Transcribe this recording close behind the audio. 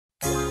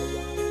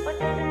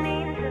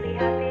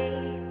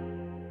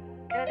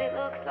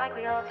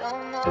all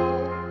don't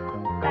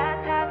know.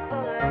 Glass half full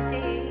or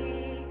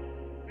empty.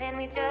 Man,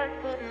 we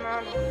just putting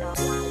on the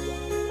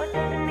show. What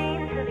does it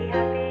mean to be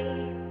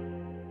happy?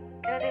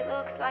 Cause it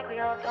looks like we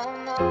all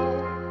don't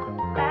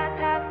know. Glass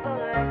half full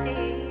or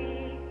empty.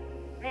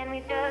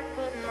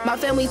 My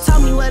family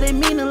taught me what it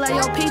mean to love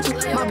your people.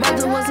 My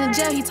brother was in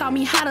jail, he taught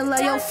me how to love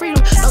your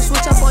freedom. Don't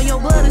switch up on your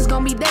blood, it's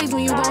gonna be days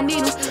when you gon'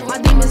 need them. My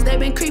demons, they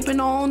been creeping,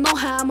 I don't know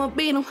how I'ma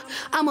beat them.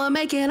 I'ma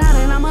make it out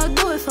and I'ma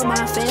do it for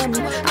my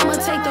family. I'ma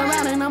take the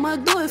route and I'ma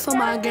do it for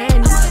my granny.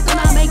 When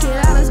I make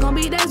it out, it's gonna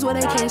be days where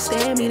they can't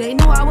stand me. They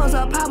knew I was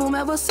a problem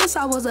ever since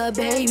I was a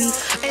baby.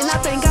 And I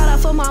thank God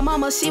for my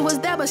mama, she was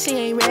there but she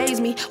ain't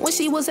raised me. When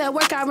she was at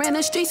work, I ran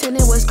the streets and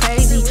it was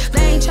crazy.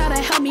 They ain't try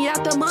to help me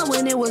out the mud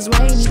when it was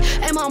rainy.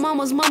 And my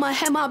mama's mama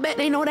had my back,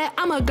 they know that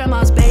I'm a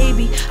grandma's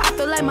baby. I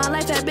feel like my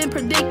life had been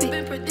predicted.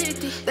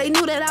 They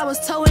knew that I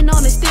was towing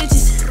on the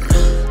stitches.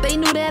 They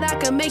knew that I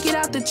could make it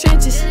out the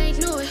trenches.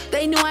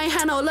 They knew I ain't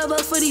had no love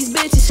up for these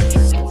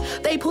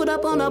bitches. They pulled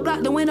up on the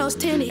block, the windows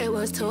tinted. It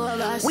was two of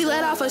us. We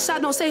let off a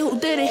shot, don't say who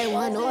did it. It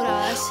wasn't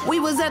us. We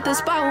was at the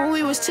spot when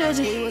we was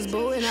children. We was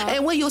booing up.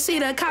 And when you see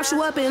the cops,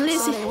 you up and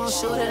listen. So they won't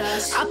shoot at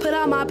us. I put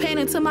out my pain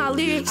into my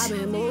lyrics. I've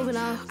been moving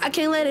on. I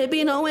can't let it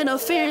be no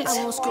interference.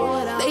 I won't screw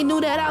it up. They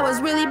knew that I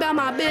was really about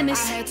my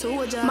business. I had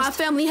to adjust. My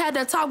family had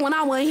to talk when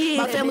I went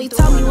here. My family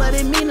taught me what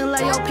it mean to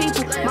love your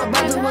people. My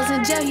brother was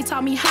in jail, he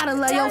taught me how to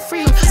love your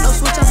freedom. Don't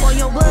switch up on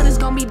your blood, it's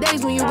gonna be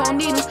days when you gon'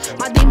 need them.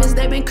 My demons,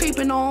 they been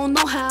creeping, I don't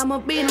know how I'ma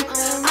beat them.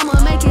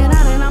 I'ma make it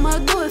out and I'ma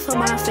do it for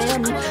my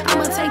family.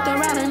 I'ma take the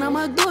route and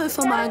I'ma do it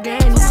for my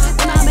granny.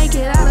 When I make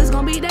it out, it's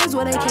gonna be days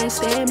where they can't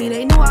stand me.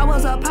 They knew I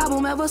was a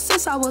problem ever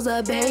since I was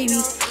a baby.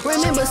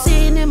 Remember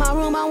sitting in my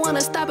room, I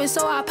wanna stop it,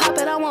 so I pop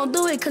it. I won't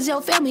do it, cause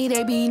your family,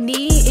 they be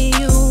needing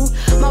you.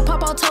 My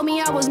papa told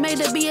me I was made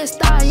to be a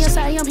star. Yes,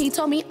 I am, he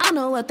told me I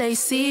know what they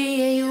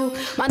see in you.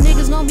 My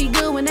niggas gon' be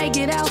good when they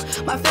get out.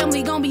 My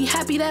family gon' be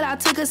happy that I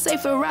took a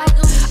safer route.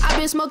 I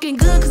been smoking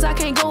good cause I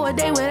can't go a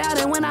day without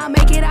it. When I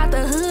make it out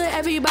the hood,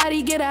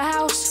 everybody get a house.